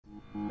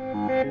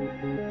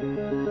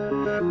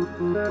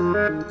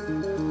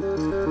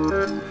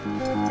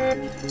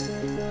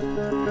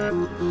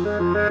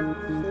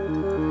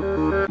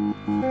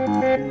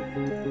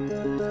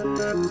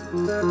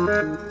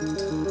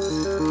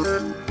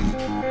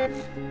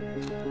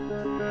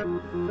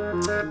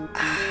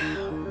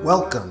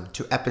Welcome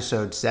to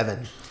episode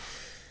 7.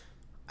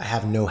 I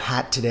have no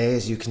hat today,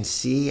 as you can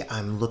see.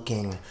 I'm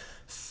looking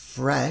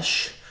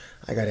fresh.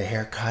 I got a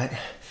haircut.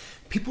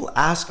 People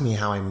ask me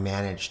how I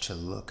manage to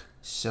look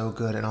so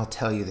good, and I'll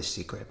tell you the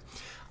secret.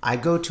 I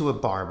go to a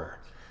barber,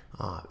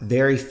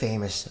 very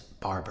famous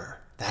barber.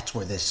 That's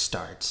where this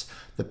starts.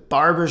 The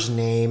barber's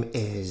name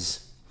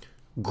is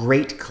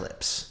Great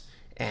Clips,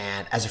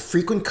 and as a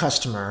frequent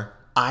customer,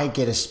 I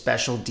get a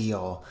special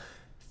deal,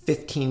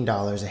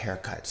 $15 a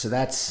haircut. So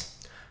that's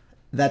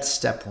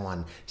step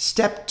 1.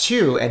 Step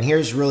 2, and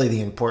here's really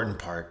the important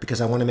part, because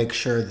I want to make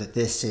sure that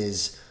this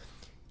is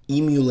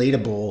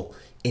emulatable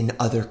in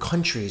other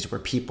countries where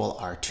people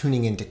are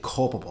tuning into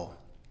Kulpable.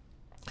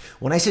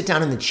 When I sit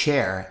down in the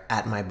chair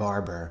at my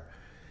barber,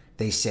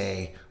 they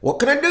say, "What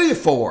can I do you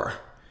for?"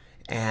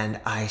 And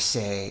I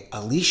say,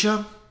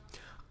 "Alicia,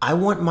 I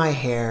want my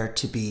hair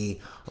to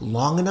be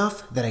long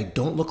enough that I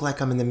don't look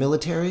like I'm in the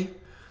military,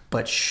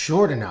 but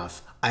short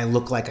enough I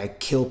look like I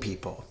kill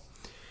people."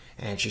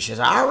 And she says,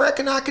 "I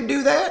reckon I can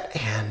do that."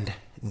 And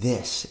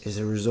this is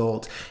the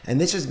result. And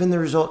this has been the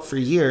result for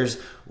years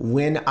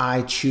when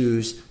I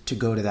choose to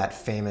go to that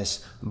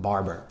famous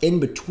barber. In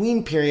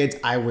between periods,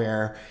 I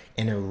wear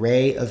an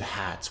array of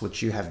hats,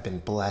 which you have been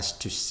blessed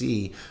to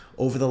see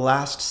over the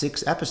last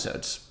 6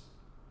 episodes.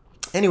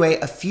 Anyway,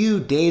 a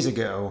few days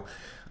ago,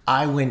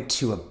 I went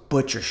to a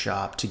butcher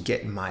shop to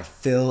get my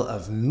fill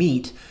of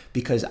meat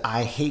because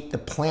I hate the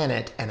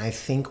planet and I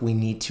think we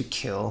need to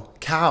kill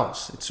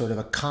cows. It's sort of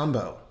a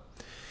combo.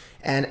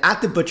 And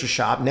at the butcher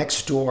shop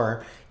next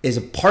door is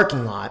a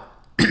parking lot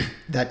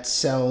that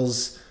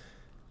sells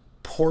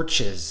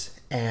porches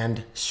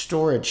and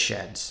storage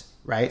sheds,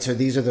 right? So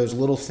these are those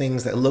little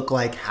things that look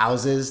like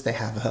houses. They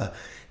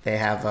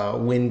have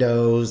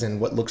windows and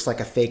what looks like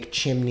a fake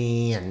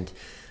chimney, and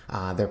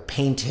they're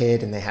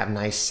painted and they have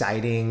nice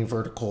siding,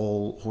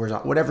 vertical,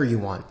 horizontal, whatever you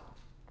want.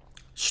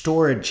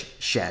 Storage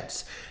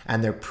sheds,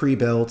 and they're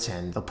pre-built,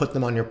 and they'll put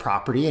them on your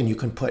property and you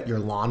can put your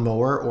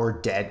lawnmower or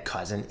dead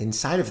cousin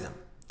inside of them.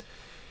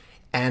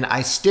 And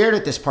I stared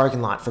at this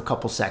parking lot for a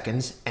couple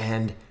seconds,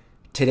 and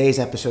today's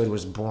episode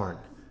was born.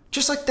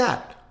 Just like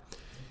that.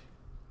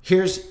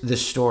 Here's the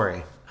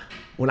story.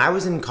 When I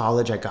was in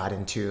college, I got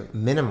into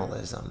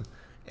minimalism.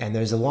 And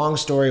there's a long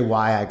story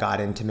why I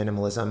got into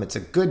minimalism. It's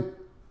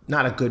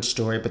not a good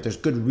story, but there's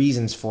good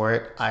reasons for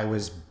it. I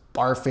was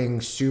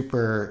barfing,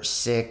 super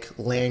sick,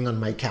 laying on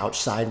my couch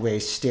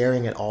sideways,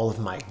 staring at all of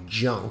my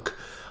junk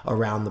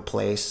around the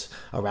place,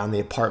 around the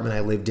apartment I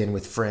lived in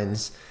with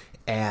friends.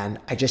 And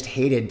I just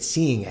hated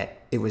seeing it.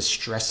 It was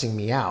stressing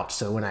me out.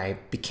 So when I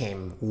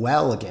became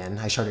well again,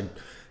 I started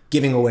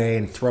giving away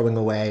and throwing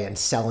away and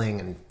selling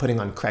and putting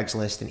on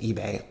Craigslist and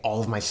eBay all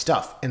of my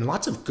stuff, and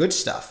lots of good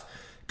stuff.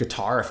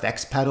 Guitar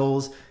effects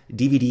pedals,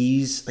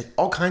 DVDs, like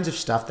all kinds of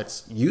stuff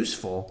that's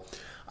useful.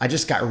 I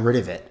just got rid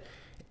of it.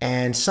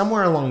 And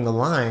somewhere along the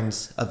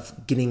lines of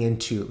getting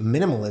into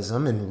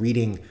minimalism and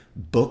reading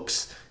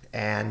books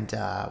and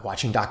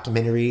watching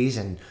documentaries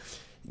and,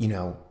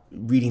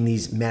 reading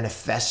these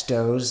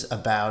manifestos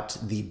about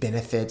the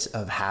benefits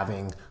of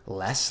having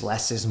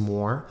less is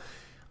more,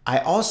 I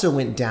also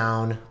went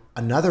down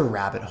another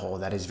rabbit hole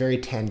that is very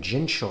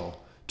tangential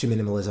to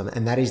minimalism,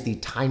 and that is the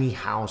tiny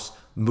house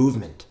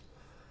movement.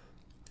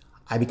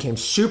 I became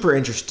super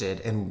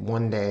interested in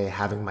one day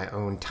having my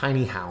own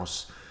tiny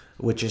house,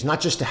 which is not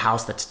just a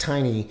house that's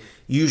tiny.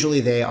 Usually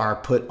they are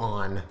put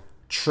on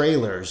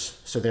trailers,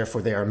 so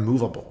therefore they are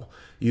movable.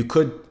 You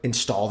could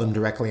install them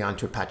directly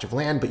onto a patch of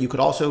land, but you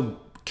could also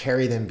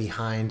carry them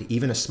behind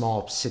even a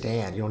small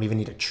sedan. You don't even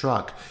need a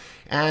truck.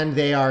 And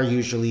they are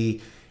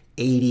usually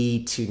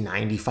 80 to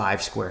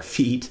 95 square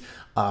feet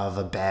of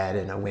a bed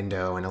and a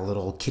window and a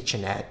little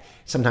kitchenette.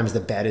 Sometimes the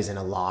bed is in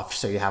a loft,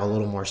 so you have a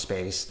little more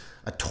space,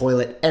 a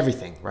toilet,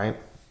 everything, right?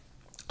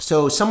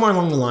 So somewhere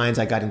along the lines,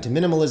 I got into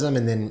minimalism,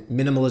 and then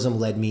minimalism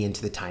led me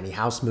into the tiny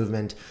house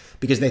movement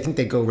because they think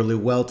they go really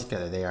well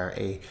together. They are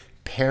a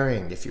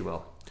pairing, if you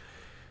will.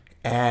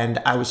 And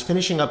I was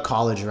finishing up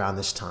college around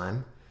this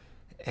time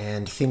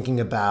and thinking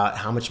about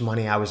how much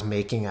money I was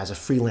making as a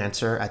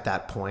freelancer at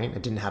that point. I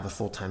didn't have a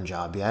full-time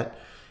job yet,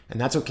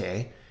 and that's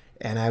okay.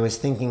 And I was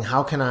thinking,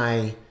 how can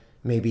I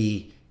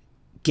maybe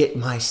get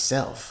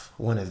myself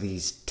one of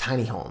these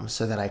tiny homes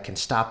so that I can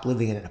stop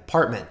living in an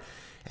apartment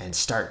and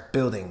start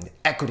building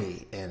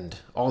equity and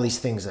all these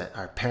things that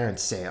our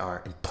parents say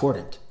are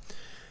important.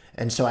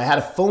 And so I had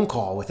a phone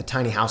call with a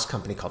tiny house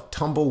company called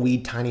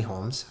Tumbleweed Tiny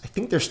Homes. I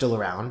think they're still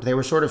around. They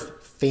were sort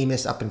of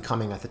famous up and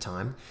coming at the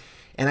time.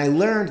 And I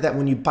learned that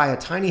when you buy a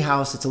tiny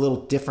house, it's a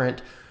little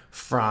different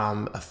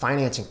from a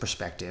financing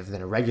perspective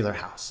than a regular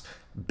house.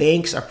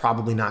 Banks are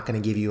probably not going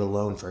to give you a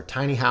loan for a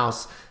tiny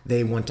house.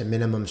 They want a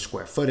minimum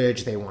square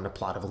footage. They want a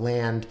plot of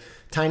land.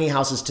 Tiny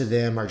houses to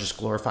them are just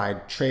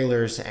glorified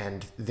trailers,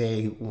 and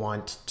they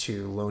want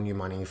to loan you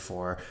money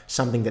for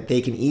something that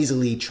they can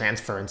easily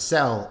transfer and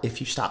sell if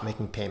you stop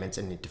making payments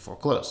and need to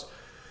foreclose.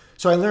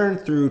 So I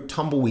learned through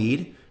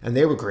Tumbleweed, and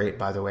they were great,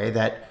 by the way,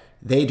 that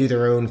they do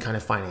their own kind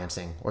of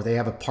financing, or they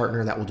have a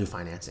partner that will do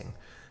financing.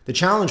 The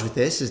challenge with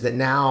this is that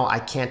now I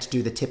can't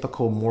do the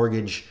typical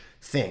mortgage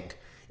thing.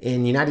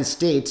 In the United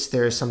States,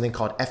 there is something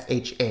called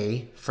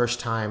FHA, first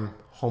time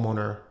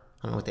homeowner,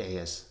 I don't know what the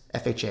A is,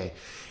 FHA.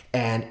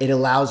 And it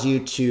allows you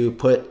to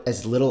put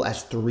as little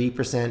as 3%,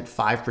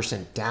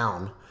 5%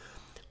 down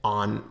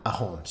on a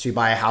home. So you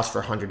buy a house for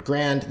 100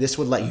 grand. This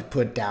would let you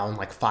put down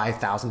like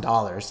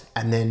 $5,000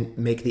 and then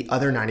make the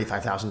other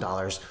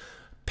 $95,000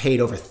 paid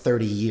over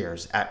 30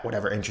 years at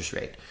whatever interest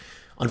rate.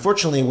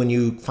 Unfortunately, when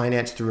you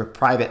finance through a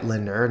private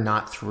lender,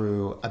 not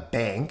through a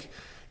bank,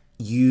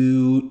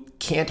 you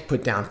can't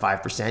put down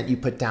 5%. You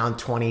put down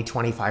 20,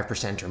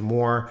 25% or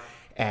more,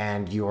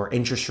 and your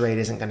interest rate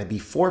isn't going to be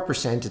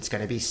 4%. It's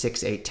going to be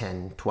 6, 8,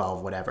 10,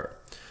 12, whatever.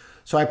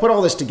 So I put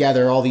all this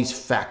together, all these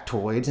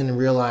factoids, and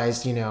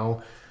realized,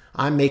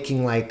 I'm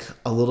making like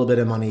a little bit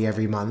of money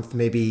every month,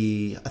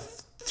 maybe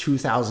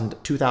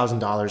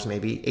 $2,000,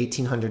 maybe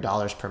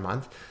 $1,800 per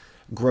month,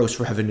 gross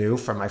revenue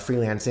from my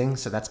freelancing.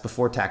 So that's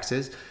before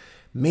taxes.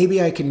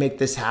 Maybe I can make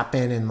this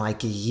happen in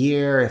like a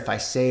year if I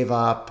save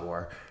up,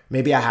 or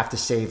maybe I have to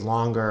save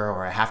longer,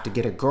 or I have to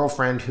get a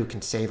girlfriend who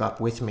can save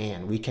up with me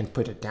and we can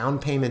put a down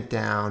payment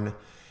down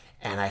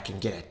and I can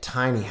get a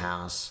tiny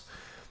house.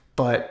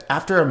 But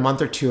after a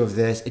month or two of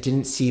this, it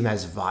didn't seem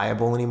as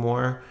viable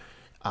anymore,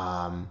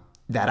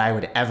 that I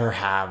would ever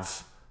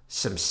have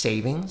some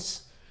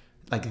savings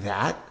like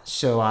that.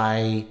 So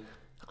I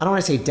don't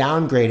want to say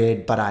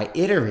downgraded, but I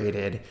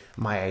iterated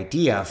my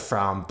idea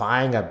from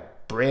buying a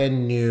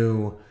brand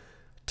new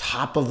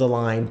top of the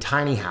line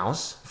tiny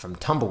house from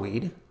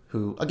Tumbleweed,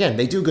 who, again,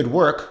 they do good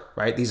work,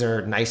 right? These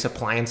are nice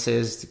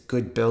appliances,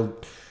 good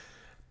build,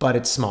 but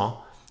it's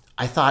small.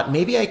 I thought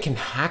maybe I can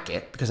hack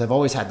it, because I've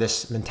always had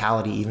this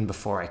mentality even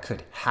before I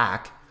could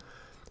hack,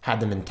 had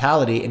the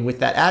mentality. And with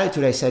that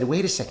attitude, I said,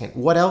 wait a second,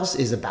 what else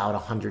is about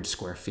 100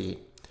 square feet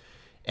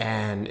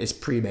and is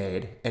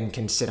pre-made and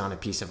can sit on a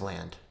piece of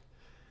land?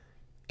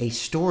 A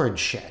storage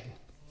shed.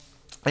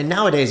 And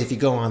nowadays, if you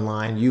go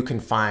online, you can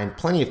find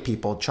plenty of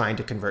people trying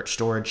to convert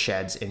storage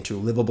sheds into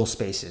livable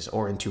spaces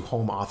or into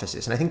home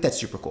offices. And I think that's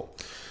super cool.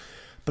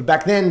 But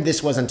back then,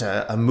 this wasn't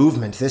a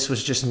movement. This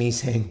was just me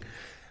saying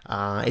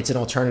it's an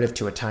alternative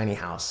to a tiny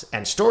house.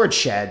 And storage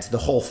sheds, the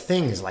whole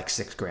thing is like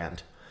 $6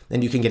 grand.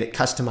 Then you can get it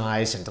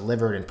customized and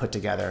delivered and put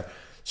together.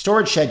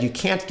 Storage shed, you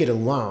can't get a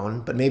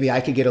loan, but maybe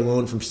I could get a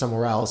loan from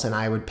somewhere else and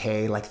I would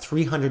pay like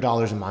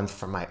 $300 a month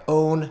for my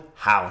own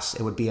house.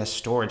 It would be a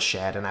storage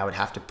shed and I would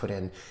have to put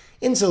in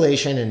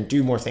insulation and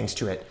do more things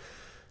to it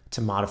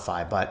to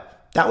modify.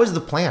 But that was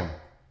the plan.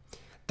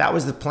 That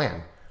was the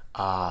plan.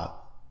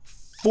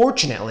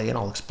 Fortunately, and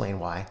I'll explain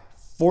why,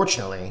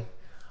 fortunately,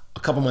 a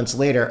couple months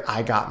later,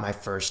 I got my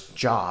first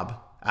job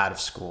out of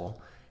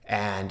school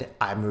and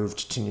I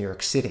moved to New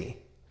York City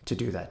to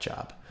do that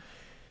job.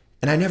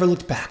 And I never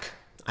looked back.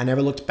 I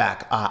never looked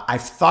back.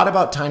 I've thought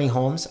about tiny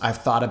homes. I've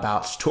thought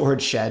about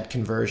storage shed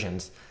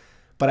conversions,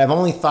 but I've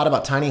only thought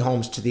about tiny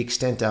homes to the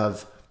extent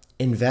of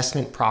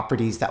investment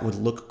properties that would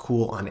look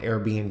cool on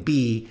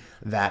Airbnb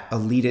that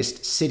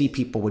elitist city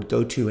people would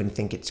go to and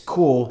think it's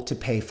cool to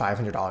pay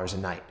 $500 a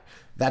night.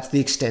 That's the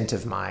extent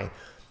of my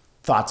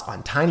thoughts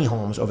on tiny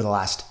homes over the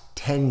last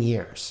 10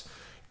 years.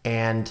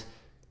 And,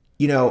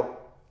 in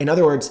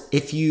other words,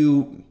 if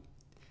you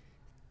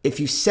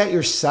set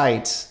your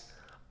sights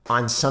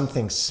on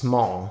something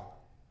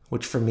small,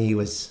 which for me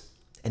was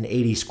an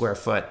 80 square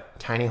foot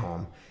tiny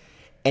home,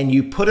 and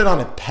you put it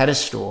on a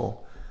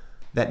pedestal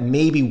that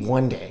maybe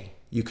one day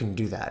you can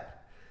do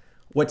that.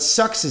 What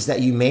sucks is that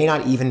you may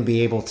not even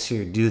be able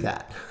to do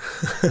that.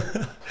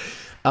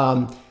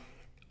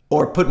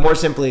 Or put more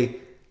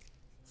simply,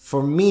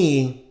 for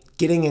me,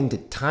 getting into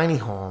tiny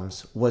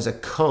homes was a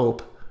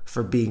cope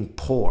for being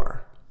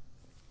poor.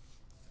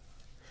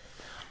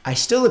 I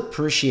still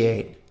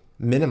appreciate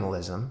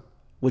minimalism,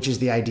 which is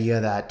the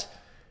idea that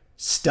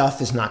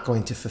stuff is not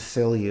going to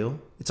fulfill you.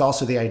 It's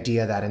also the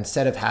idea that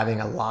instead of having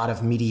a lot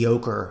of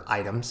mediocre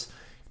items,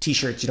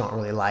 t-shirts you don't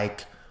really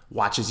like,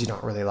 watches you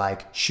don't really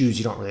like, shoes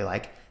you don't really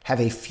like,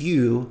 have a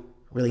few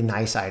really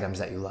nice items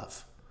that you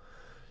love.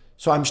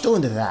 So I'm still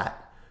into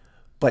that.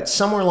 But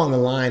somewhere along the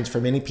lines,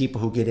 for many people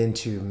who get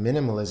into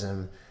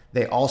minimalism,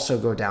 they also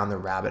go down the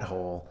rabbit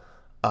hole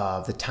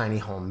of the tiny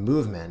home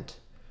movement.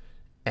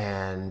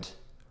 And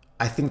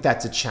I think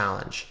that's a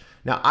challenge.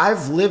 Now,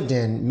 I've lived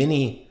in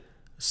many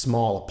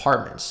small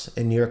apartments.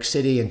 In New York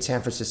City and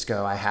San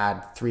Francisco, I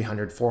had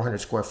 300, 400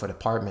 square foot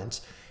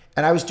apartments.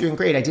 And I was doing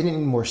great. I didn't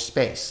need more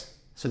space.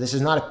 So this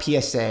is not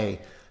a PSA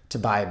to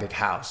buy a big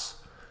house.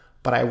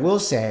 But I will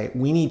say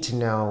we need to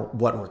know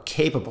what we're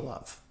capable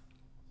of.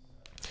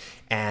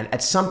 And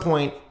at some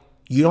point,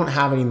 you don't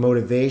have any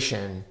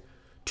motivation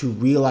to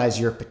realize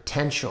your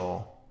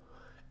potential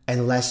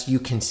unless you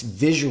can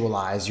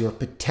visualize your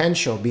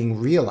potential being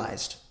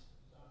realized.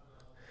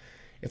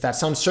 If that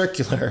sounds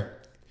circular,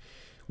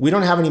 we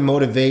don't have any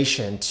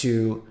motivation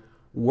to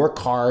work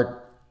hard,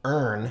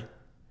 earn,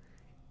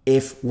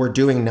 if we're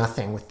doing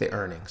nothing with the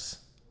earnings,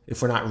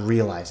 if we're not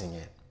realizing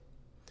it.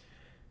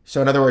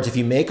 So in other words, if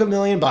you make $1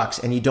 million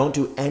and you don't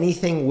do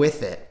anything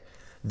with it,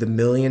 the $1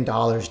 million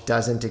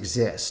doesn't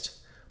exist.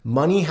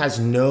 Money has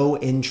no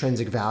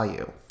intrinsic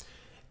value.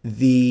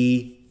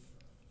 The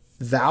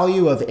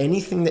value of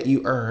anything that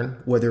you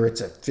earn, whether it's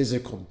a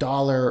physical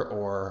dollar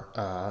or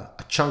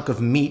a chunk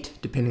of meat,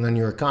 depending on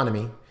your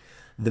economy,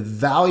 the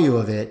value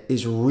of it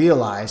is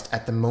realized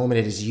at the moment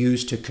it is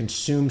used to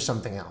consume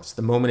something else,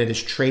 the moment it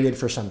is traded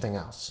for something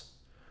else.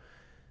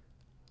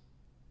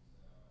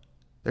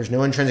 There's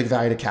no intrinsic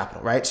value to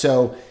capital, right?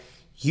 So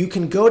you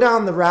can go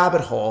down the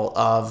rabbit hole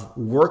of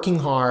working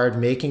hard,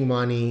 making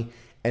money,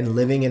 and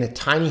living in a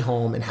tiny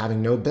home and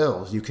having no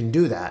bills. You can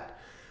do that.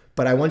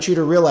 But I want you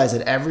to realize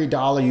that every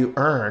dollar you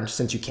earn,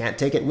 since you can't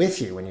take it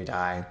with you when you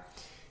die,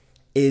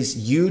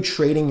 is you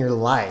trading your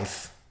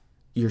life,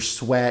 your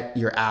sweat,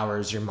 your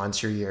hours, your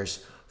months, your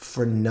years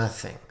for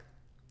nothing.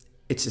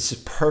 It's a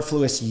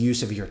superfluous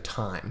use of your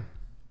time.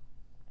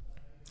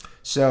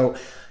 So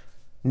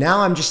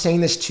now I'm just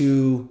saying this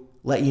to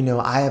let you know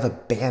I have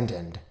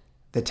abandoned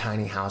the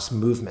tiny house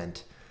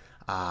movement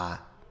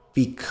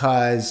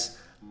because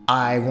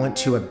I want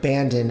to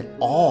abandon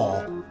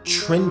all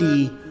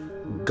trendy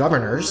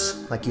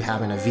governors, like you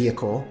have in a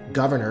vehicle,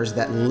 governors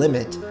that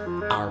limit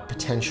our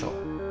potential.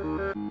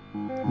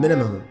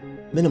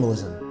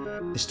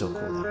 Minimalism is still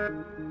cool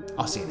though.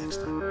 I'll see you next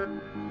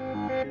time.